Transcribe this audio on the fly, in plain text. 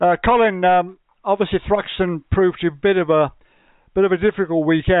Colin, obviously Thruxton proved to be a bit of a difficult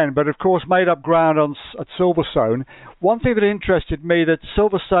weekend, but of course made up ground at Silverstone. One thing that interested me that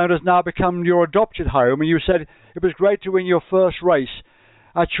Silverstone has now become your adopted home, and you said it was great to win your first race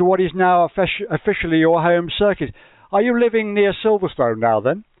at what is now officially your home circuit. Are you living near Silverstone now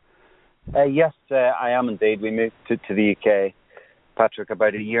then? Yes, I am indeed. We moved to the UK, Patrick,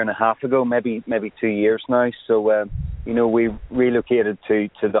 about a year and a half ago, maybe 2 years now. So, we relocated to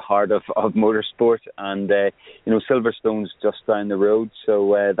the heart of motorsport, and, Silverstone's just down the road.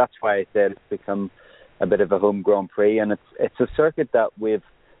 So that's why I said it's become a bit of a home Grand Prix, and it's a circuit that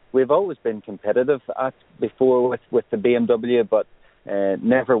we've always been competitive at before with the BMW, but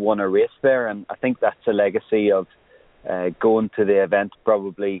never won a race there. And I think that's a legacy of going to the event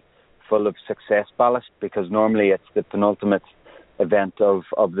probably full of success ballast, because normally it's the penultimate event of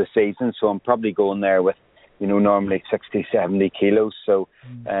the season. So I'm probably going there with, normally 60, 70 kilos. So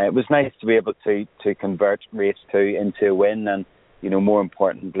it was nice to be able to convert race 2 into a win, and, more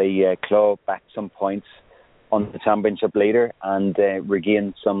importantly, claw back some points on the championship leader and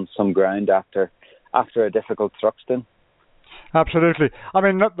regain some ground after a difficult Thruxton. Absolutely. I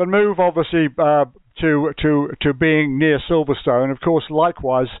mean, the move obviously to being near Silverstone, of course,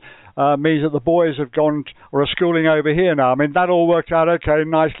 likewise means that the boys have gone or are schooling over here now. I mean, that all worked out okay,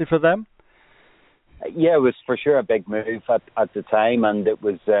 nicely for them. Yeah, it was for sure a big move at the time, and it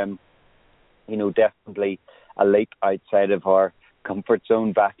was, definitely a leap outside of our comfort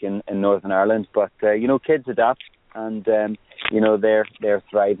zone back in Northern Ireland. But kids adapt, and they're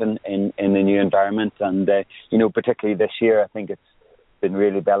thriving in the new environment, and particularly this year, I think it's been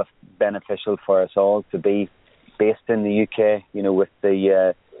really beneficial for us all to be based in the UK. With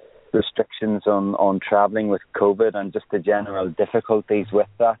the restrictions on travelling with COVID and just the general difficulties with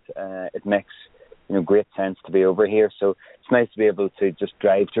that, it makes great sense to be over here. So it's nice to be able to just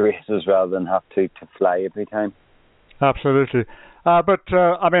drive to races rather than have to fly every time. Absolutely. But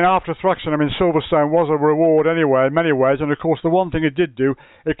after Thruxton, Silverstone was a reward anyway in many ways. And of course, the one thing it did do,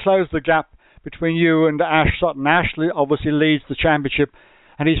 it closed the gap between you and Ash Sutton. Ashley obviously leads the championship,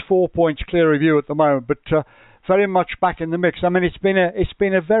 and he's 4 points clear of you at the moment, but very much back in the mix. It's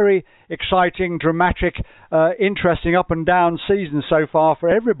been a very exciting, dramatic, interesting up and down season so far for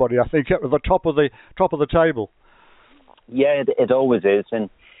everybody. I think at the top of the table. Yeah, it always is in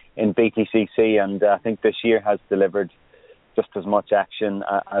BTCC, and I think this year has delivered just as much action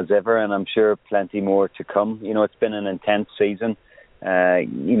as ever, and I'm sure plenty more to come. It's been an intense season.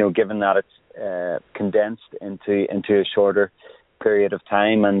 Given that it's condensed into a shorter period of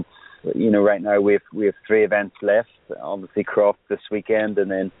time, and right now we have 3 events left. Obviously Croft this weekend, and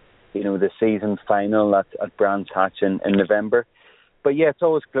then the season final at Brands Hatch in November. But yeah, it's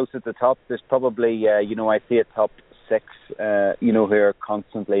always close at the top. There's probably I see a top 6 who are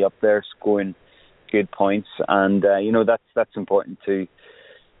constantly up there scoring good points, and that's important to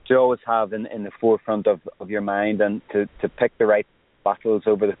always have in the forefront of your mind, and to pick the right battles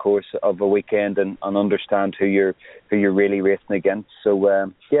over the course of a weekend and understand who you're really racing against.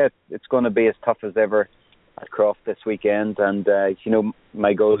 So it's going to be as tough as ever at Croft this weekend, and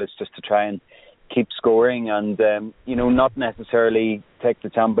my goal is just to try and keep scoring, and not necessarily take the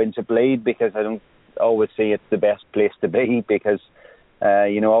championship lead, because I don't always see it's the best place to be, because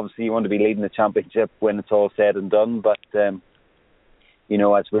obviously you want to be leading the championship when it's all said and done, but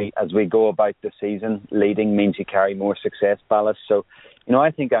as we go about the season, leading means you carry more success ballast. So,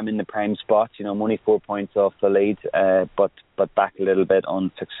 I think I'm in the prime spot. I'm only 4 points off the lead, but back a little bit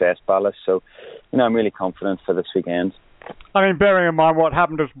on success ballast. So, I'm really confident for this weekend. Bearing in mind what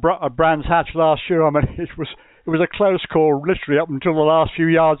happened at Brands Hatch last year, it was a close call, literally up until the last few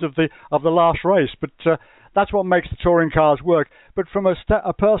yards of the last race. But that's what makes the touring cars work. But from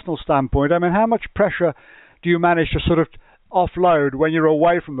a personal standpoint, how much pressure do you manage to sort of offload when you're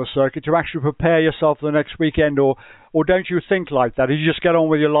away from the circuit to actually prepare yourself for the next weekend, or don't you think like that? You just get on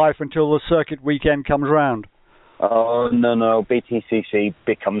with your life until the circuit weekend comes round? Oh, no. BTCC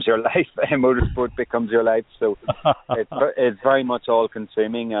becomes your life. Motorsport becomes your life. So it's very much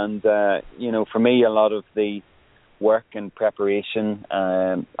all-consuming. And, for me, a lot of the work and preparation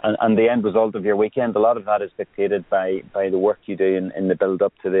and the end result of your weekend, a lot of that is dictated by the work you do in the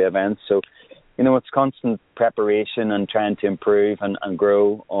build-up to the event. So, it's constant preparation and trying to improve and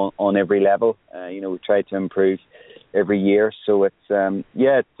grow on every level. We try to improve every year. So it's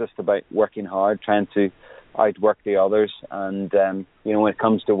just about working hard, trying to outwork the others. And, when it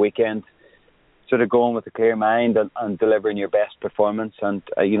comes to weekend, sort of going with a clear mind and delivering your best performance. And,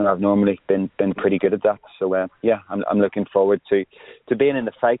 I've normally been pretty good at that. So, I'm looking forward to being in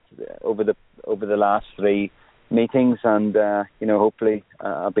the fight over the last 3 meetings, and hopefully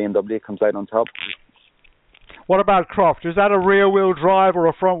a BMW comes out on top. What about Croft? Is that a rear-wheel drive or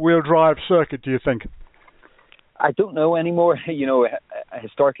a front-wheel drive circuit, do you think? I don't know anymore.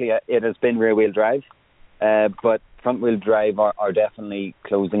 Historically it has been rear-wheel drive, but front-wheel drive are definitely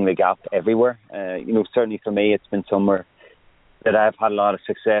closing the gap everywhere. Certainly for me, it's been somewhere that I've had a lot of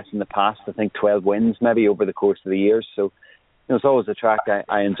success in the past. I think 12 wins maybe over the course of the years. So it's always a track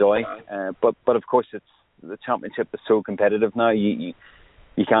I enjoy. But of course, it's the championship is so competitive now. You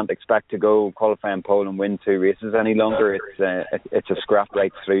can't expect to go qualify in pole and win 2 races any longer. It's a scrap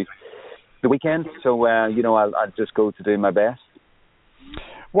right through the weekend. So I'll just go to do my best.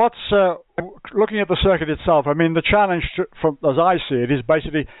 What's looking at the circuit itself? I mean, the challenge, from as I see it, is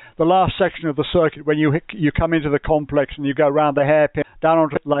basically the last section of the circuit when you come into the complex and you go around the hairpin down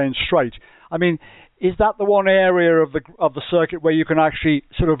onto the lane straight. I mean, is that the one area of the circuit where you can actually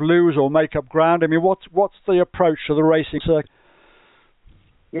sort of lose or make up ground? I mean, what's the approach to the racing circuit?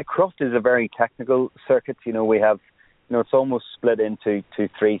 Yeah, Croft is a very technical circuit. We have, it's almost split into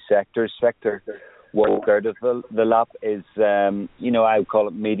 3 sectors. Sector 1/3 of the lap is, I would call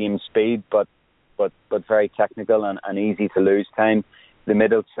it medium speed, but very technical and easy to lose time. The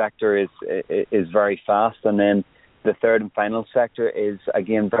middle sector is very fast, and then the third and final sector is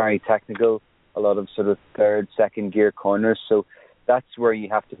again very technical. A lot of sort of third, second gear corners. So that's where you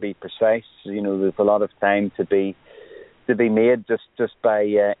have to be precise. There's a lot of time to be made just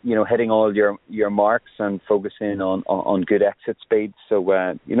by hitting all your marks and focusing on good exit speed. So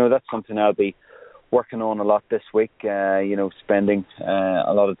that's something I'll be working on a lot this week. Spending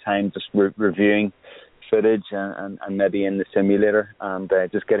a lot of time just reviewing footage and maybe in the simulator, and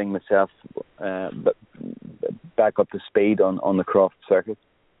just getting myself back up to speed on the Croft circuit.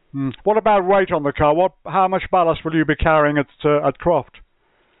 What about weight on the car? How much ballast will you be carrying at Croft?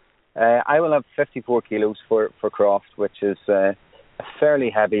 I will have 54 kilos for Croft, which is a fairly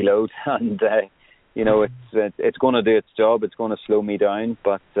heavy load, and it's going to do its job. It's going to slow me down,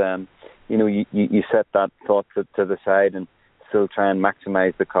 but you set that thought to the side and still try and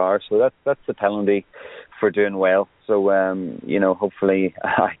maximise the car. So that's the penalty for doing well. So hopefully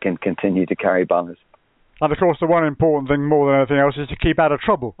I can continue to carry ballast. And of course, the one important thing more than anything else is to keep out of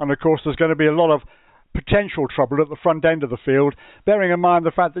trouble. And of course, there's going to be a lot of potential trouble at the front end of the field, bearing in mind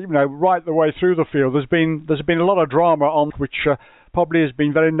the fact that right the way through the field there's been a lot of drama on, which probably has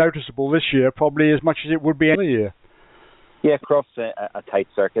been very noticeable this year, probably as much as it would be any year. Yeah, Croft's a tight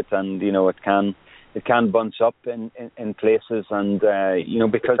circuit, and it can bunch up in places, and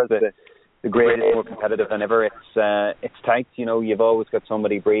because the grade is more competitive than ever, it's tight. You've always got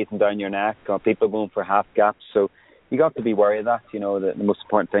somebody breathing down your neck, or people going for half gaps, so you got to be wary of that. The most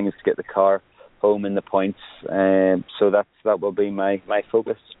important thing is to get the car home in the points, so that will be my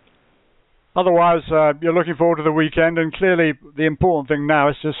focus. Otherwise, you're looking forward to the weekend, and clearly the important thing now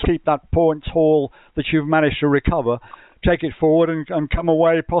is to keep that points haul that you've managed to recover, take it forward and come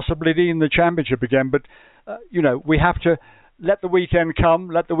away possibly in the championship again. But we have to let the weekend come,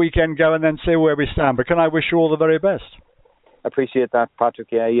 let the weekend go, and then see where we stand. But can I wish you all the very best? I appreciate that, Patrick.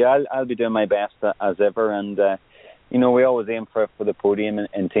 Yeah, I'll be doing my best as ever, and we always aim for the podium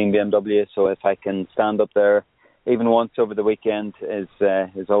in Team BMW. So if I can stand up there even once over the weekend,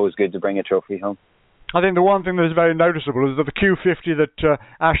 is always good to bring a trophy home. I think the one thing that is very noticeable is that the Q50 that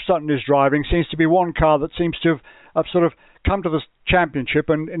Ash Sutton is driving seems to be one car that seems to have sort of come to the championship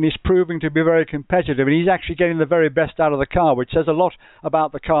and is proving to be very competitive, and he's actually getting the very best out of the car, which says a lot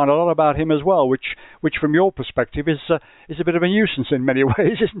about the car and a lot about him as well, which from your perspective is a bit of a nuisance in many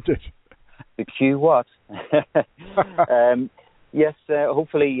ways, isn't it? The Q what? Yes,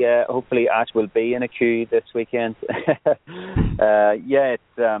 hopefully Ash will be in a queue this weekend. He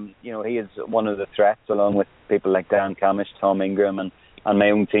is one of the threats, along with people like Dan Camish, Tom Ingram, and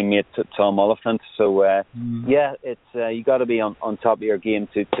my own teammate Tom Oliphant. So you got to be on top of your game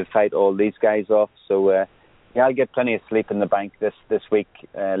to fight all these guys off. So I'll get plenty of sleep in the bank this week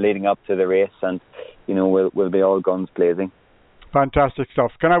leading up to the race, and we'll be all guns blazing. Fantastic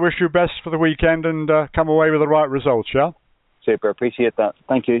stuff. Can I wish you best for the weekend and come away with the right results, yeah? Super. Appreciate that.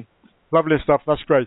 Thank you. Lovely stuff. That's great.